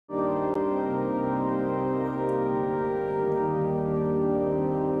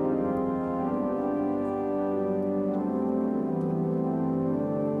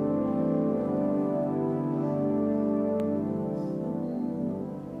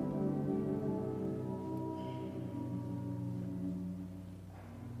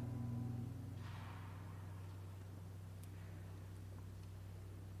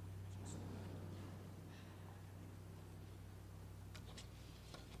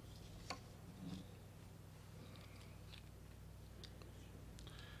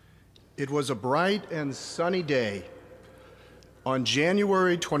It was a bright and sunny day on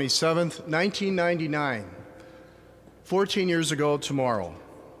January 27th, 1999, 14 years ago tomorrow.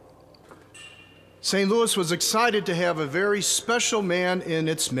 St. Louis was excited to have a very special man in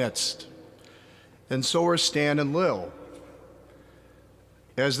its midst, and so were Stan and Lil.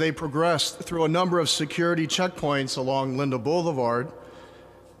 As they progressed through a number of security checkpoints along Linda Boulevard,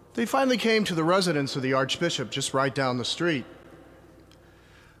 they finally came to the residence of the Archbishop just right down the street.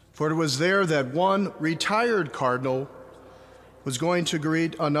 For it was there that one retired cardinal was going to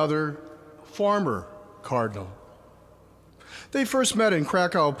greet another former cardinal. They first met in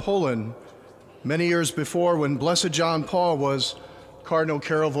Krakow, Poland, many years before when Blessed John Paul was Cardinal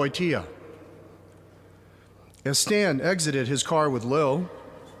Karol Wojtyła. As Stan exited his car with Lil,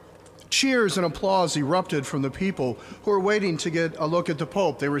 cheers and applause erupted from the people who were waiting to get a look at the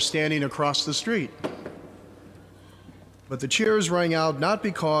Pope. They were standing across the street. But the cheers rang out not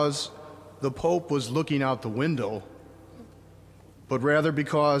because the Pope was looking out the window, but rather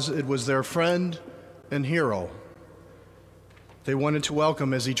because it was their friend and hero. They wanted to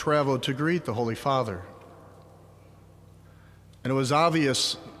welcome as he traveled to greet the Holy Father. And it was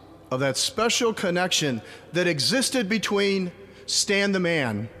obvious of that special connection that existed between Stan the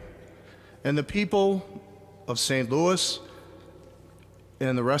man and the people of St. Louis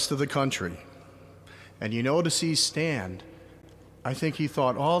and the rest of the country. And you know, to see Stan, I think he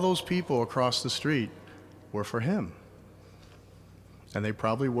thought all those people across the street were for him. And they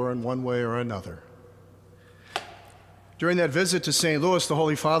probably were in one way or another. During that visit to St. Louis, the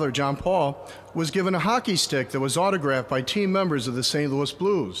Holy Father, John Paul, was given a hockey stick that was autographed by team members of the St. Louis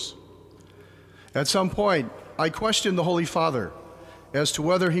Blues. At some point, I questioned the Holy Father as to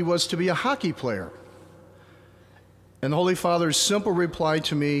whether he was to be a hockey player. And the Holy Father's simple reply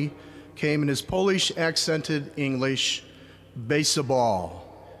to me came in his Polish accented English, baseball.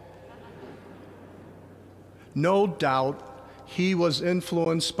 No doubt he was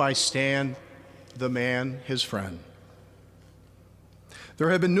influenced by Stan, the man, his friend. There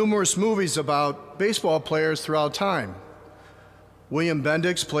have been numerous movies about baseball players throughout time. William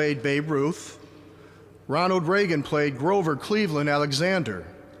Bendix played Babe Ruth. Ronald Reagan played Grover Cleveland Alexander.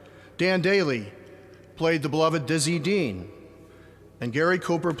 Dan Daly played the beloved Dizzy Dean. And Gary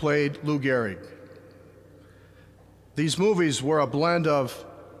Cooper played Lou Gehrig. These movies were a blend of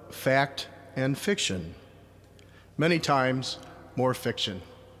fact and fiction, many times more fiction.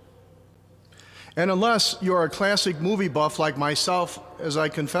 And unless you're a classic movie buff like myself, as I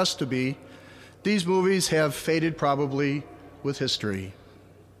confess to be, these movies have faded probably with history.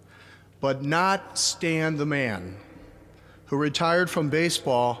 But not Stan the man, who retired from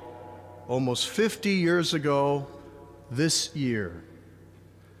baseball almost 50 years ago this year.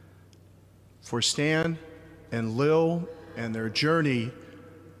 For Stan and Lil and their journey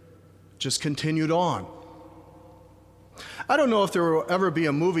just continued on. I don't know if there will ever be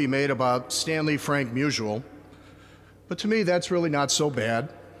a movie made about Stanley Frank Musial, but to me that's really not so bad.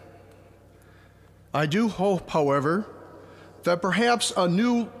 I do hope, however, that perhaps a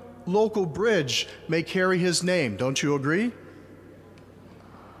new local bridge may carry his name. Don't you agree?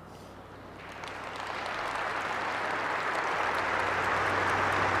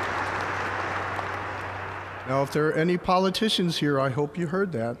 Now, if there are any politicians here, I hope you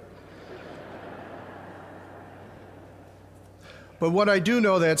heard that. But what I do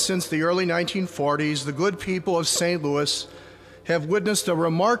know that since the early 1940s, the good people of St. Louis have witnessed a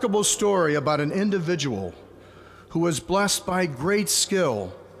remarkable story about an individual who was blessed by great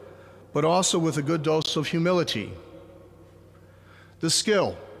skill, but also with a good dose of humility. The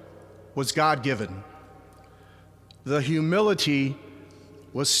skill was God-given. The humility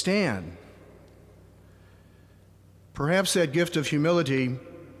was Stan. Perhaps that gift of humility,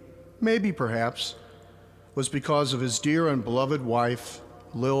 maybe perhaps, was because of his dear and beloved wife,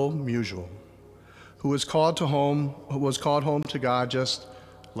 Lil Musial, who was called home to God just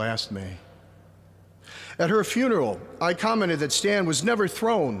last May. At her funeral, I commented that Stan was never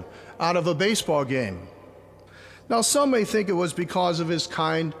thrown out of a baseball game. Now, some may think it was because of his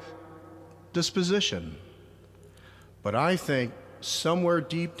kind disposition, but I think somewhere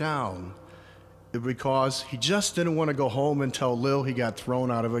deep down, it was because he just didn't want to go home and tell Lil he got thrown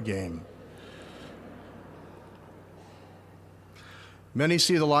out of a game. Many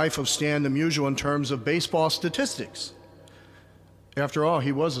see the life of Stan the Musial in terms of baseball statistics. After all,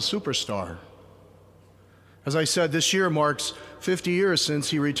 he was a superstar. As I said, this year marks 50 years since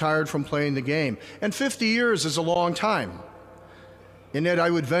he retired from playing the game. And 50 years is a long time. And yet I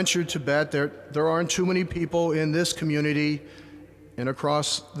would venture to bet there aren't too many people in this community and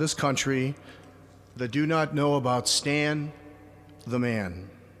across this country that do not know about Stan the man.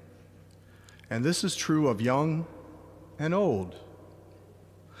 And this is true of young and old.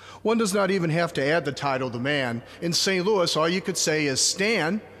 One does not even have to add the title the man. In St. Louis, all you could say is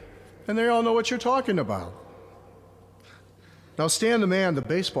Stan, and they all know what you're talking about. Now, Stan the man, the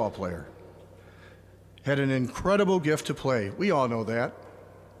baseball player, had an incredible gift to play. We all know that.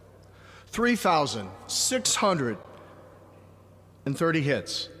 3,630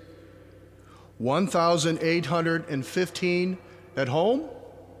 hits. 1,815 at home,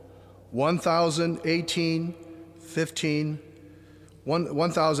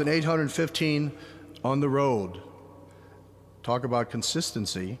 1,815 on the road. Talk about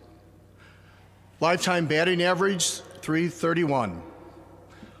consistency. Lifetime batting average, .331.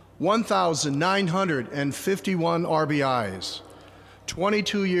 1,951 RBIs.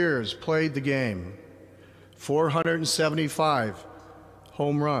 22 years played the game. 475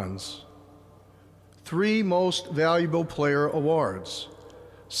 home runs. 3 most valuable player awards.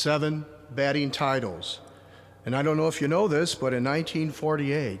 7 batting titles. And I don't know if you know this, but in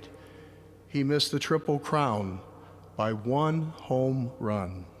 1948, he missed the Triple Crown by 1 home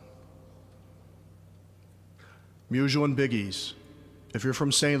run. Musial and Biggies. If you're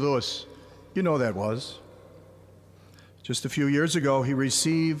from St. Louis, you know that was. Just a few years ago, he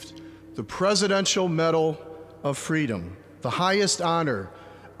received the Presidential Medal of Freedom, the highest honor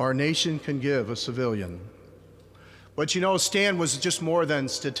our nation can give a civilian. But you know, Stan was just more than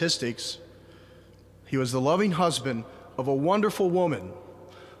statistics. He was the loving husband of a wonderful woman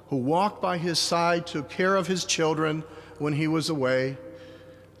who walked by his side, took care of his children when he was away,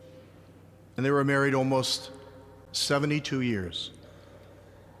 and they were married almost 72 years.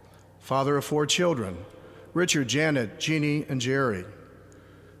 Father of 4 children, Richard, Janet, Jeannie, and Jerry.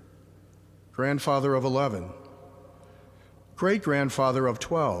 Grandfather of 11. Great-grandfather of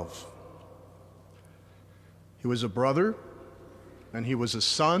 12. He was a brother, and he was a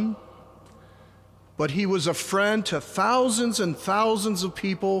son, but he was a friend to thousands and thousands of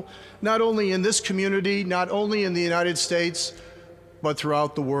people, not only in this community, not only in the United States, but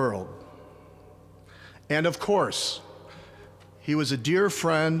throughout the world. And of course, he was a dear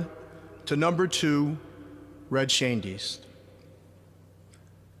friend to number 2, Red Shandiest.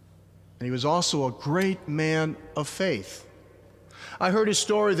 And he was also a great man of faith. I heard his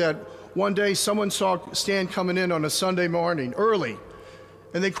story that one day someone saw Stan coming in on a Sunday morning early,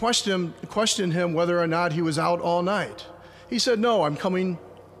 and they questioned him whether or not he was out all night. He said, "No, I'm coming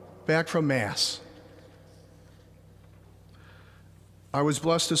back from Mass." I was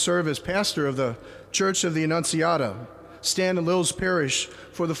blessed to serve as pastor of the Church of the Annunciata, Stan and Lil's parish,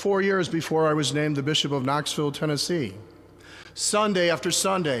 for the 4 years before I was named the Bishop of Knoxville, Tennessee. Sunday after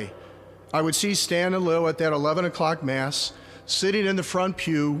Sunday, I would see Stan and Lil at that 11 o'clock Mass, sitting in the front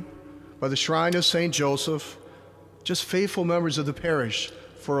pew by the shrine of St. Joseph, just faithful members of the parish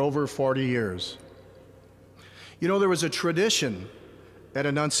for over 40 years. You know, there was a tradition at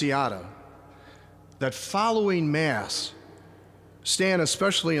Annunciata that following Mass, Stan,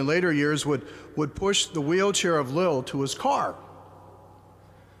 especially in later years, would push the wheelchair of Lil to his car.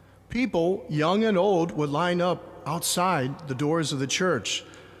 People, young and old, would line up outside the doors of the church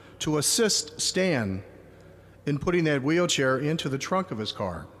to assist Stan in putting that wheelchair into the trunk of his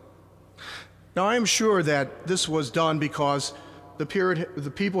car. Now, I am sure that this was done because the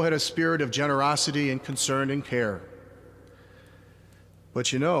people had a spirit of generosity and concern and care.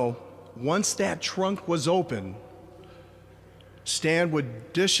 But you know, once that trunk was open, Stan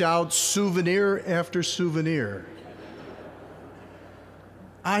would dish out souvenir after souvenir.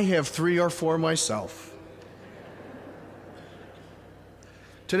 I have 3 or 4 myself.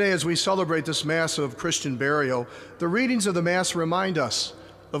 Today, as we celebrate this Mass of Christian burial, the readings of the Mass remind us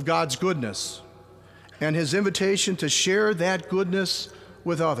of God's goodness and his invitation to share that goodness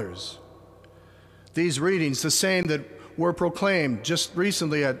with others. These readings, the same that were proclaimed just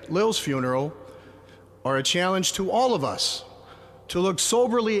recently at Lil's funeral, are a challenge to all of us to look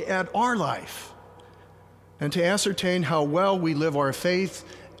soberly at our life and to ascertain how well we live our faith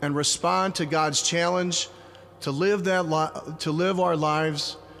and respond to God's challenge to live our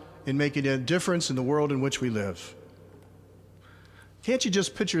lives in making a difference in the world in which we live. Can't you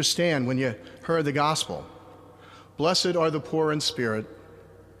just picture Stan when you heard the gospel? Blessed are the poor in spirit.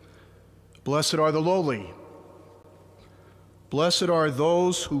 Blessed are the lowly. Blessed are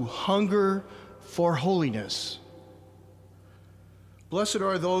those who hunger for holiness. Blessed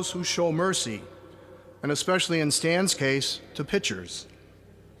are those who show mercy, and especially in Stan's case, to pitchers.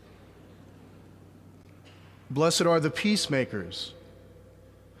 Blessed are the peacemakers.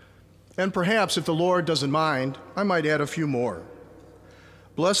 And perhaps, if the Lord doesn't mind, I might add a few more.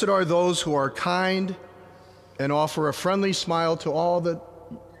 Blessed are those who are kind and offer a friendly smile to all that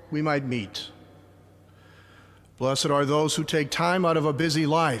we might meet. Blessed are those who take time out of a busy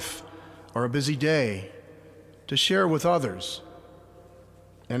life or a busy day to share with others,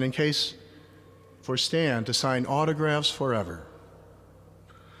 and in case for Stan, to sign autographs forever.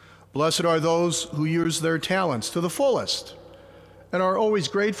 Blessed are those who use their talents to the fullest and are always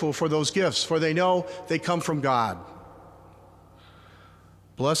grateful for those gifts, for they know they come from God.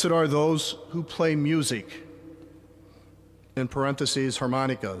 Blessed are those who play music, in parentheses,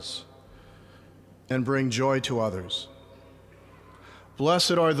 harmonicas, and bring joy to others.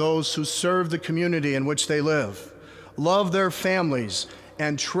 Blessed are those who serve the community in which they live, love their families,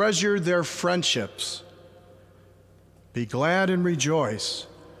 and treasure their friendships. Be glad and rejoice,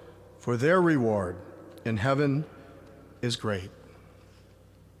 for their reward in heaven is great.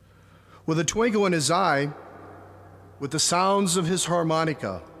 With a twinkle in his eye, with the sounds of his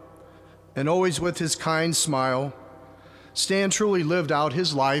harmonica, and always with his kind smile, Stan truly lived out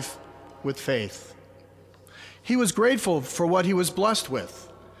his life with faith. He was grateful for what he was blessed with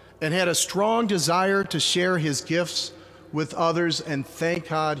and had a strong desire to share his gifts with others, and thank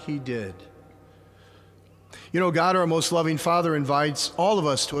God he did. You know, God, our most loving Father, invites all of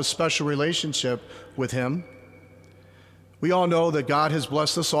us to a special relationship with him. We all know that God has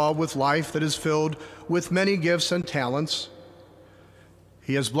blessed us all with life that is filled with many gifts and talents.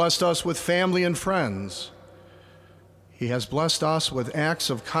 He has blessed us with family and friends. He has blessed us with acts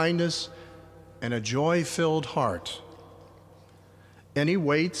of kindness and a joy-filled heart. And he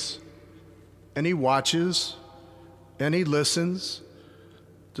waits, and he watches, and he listens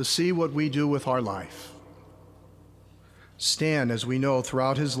to see what we do with our life. Stan, as we know,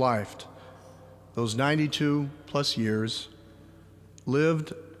 throughout his life, those 92 plus years,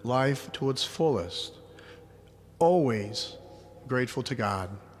 lived life to its fullest, always grateful to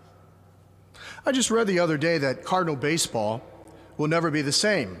God. I just read the other day that Cardinal baseball will never be the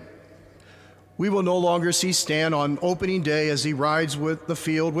same. We will no longer see Stan on opening day as he rides with the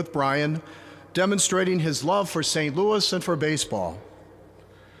field with Brian, demonstrating his love for St. Louis and for baseball.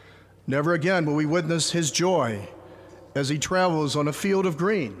 Never again will we witness his joy as he travels on a field of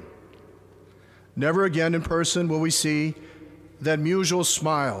green. Never again in person will we see that Musial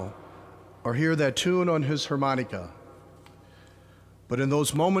smile or hear that tune on his harmonica. But in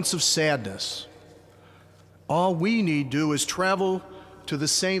those moments of sadness, all we need do is travel to the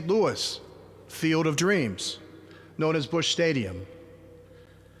St. Louis Field of Dreams, known as Busch Stadium,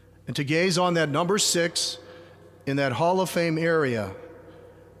 and to gaze on that number 6 in that Hall of Fame area,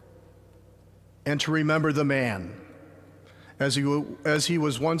 and to remember the man, as he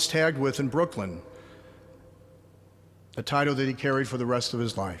was once tagged with in Brooklyn, a title that he carried for the rest of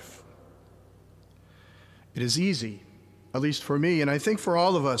his life. It is easy, at least for me, and I think for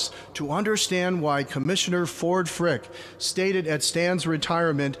all of us, to understand why Commissioner Ford Frick stated at Stan's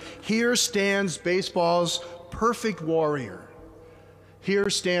retirement, "Here stands baseball's perfect warrior. Here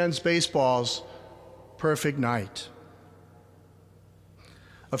stands baseball's perfect knight."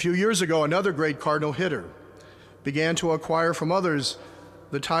 A few years ago, another great Cardinal hitter began to acquire from others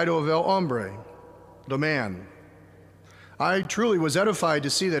the title of El Hombre, the man. I truly was edified to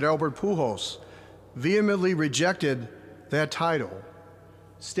see that Albert Pujols vehemently rejected that title,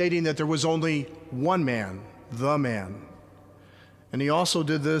 stating that there was only one man, the man. And he also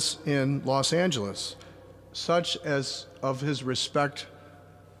did this in Los Angeles, such as of his respect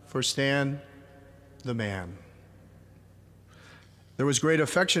for Stan, the man. There was great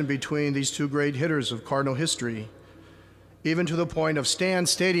affection between these two great hitters of Cardinal history, even to the point of Stan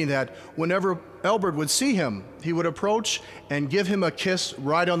stating that whenever Albert would see him, he would approach and give him a kiss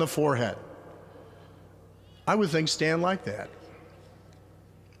right on the forehead. I would think Stan liked that.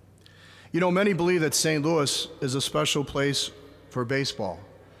 You know, many believe that St. Louis is a special place for baseball.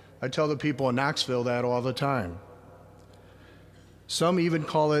 I tell the people in Knoxville that all the time. Some even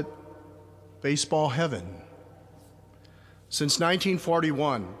call it baseball heaven. Since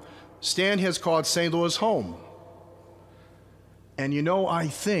 1941, Stan has called St. Louis home. And you know, I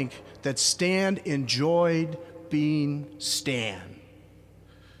think that Stan enjoyed being Stan.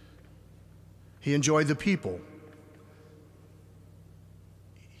 He enjoyed the people.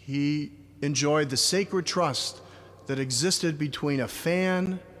 He enjoyed the sacred trust that existed between a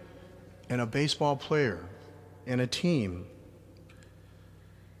fan and a baseball player and a team.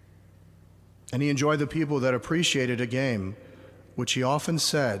 And he enjoyed the people that appreciated a game, which he often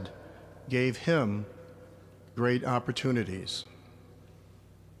said gave him great opportunities.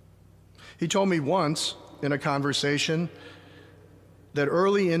 He told me once in a conversation that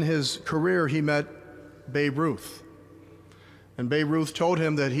early in his career he met Babe Ruth. And Babe Ruth told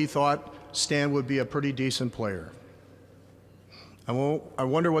him that he thought Stan would be a pretty decent player. I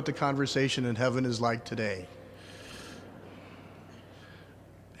wonder what the conversation in heaven is like today.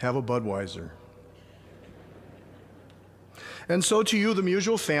 have a Budweiser. And so to you, the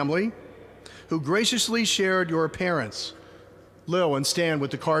Musial family, who graciously shared your parents, Lil and Stan,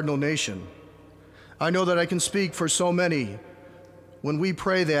 with the Cardinal Nation, I know that I can speak for so many when we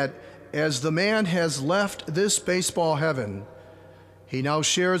pray that as the man has left this baseball heaven, he now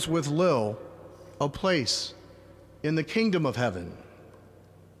shares with Lil a place in the kingdom of heaven.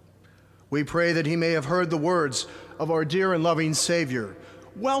 We pray that he may have heard the words of our dear and loving Savior.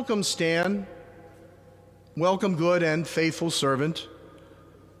 Welcome, Stan. Welcome, good and faithful servant.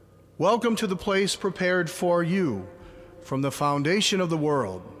 Welcome to the place prepared for you from the foundation of the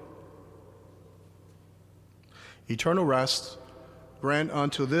world. Eternal rest grant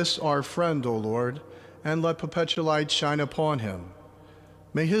unto this our friend, O Lord, and let perpetual light shine upon him.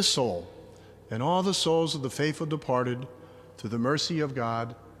 May his soul and all the souls of the faithful departed, through the mercy of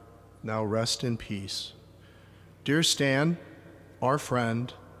God, now rest in peace. Dear Stan, our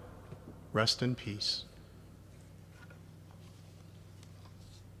friend, rest in peace.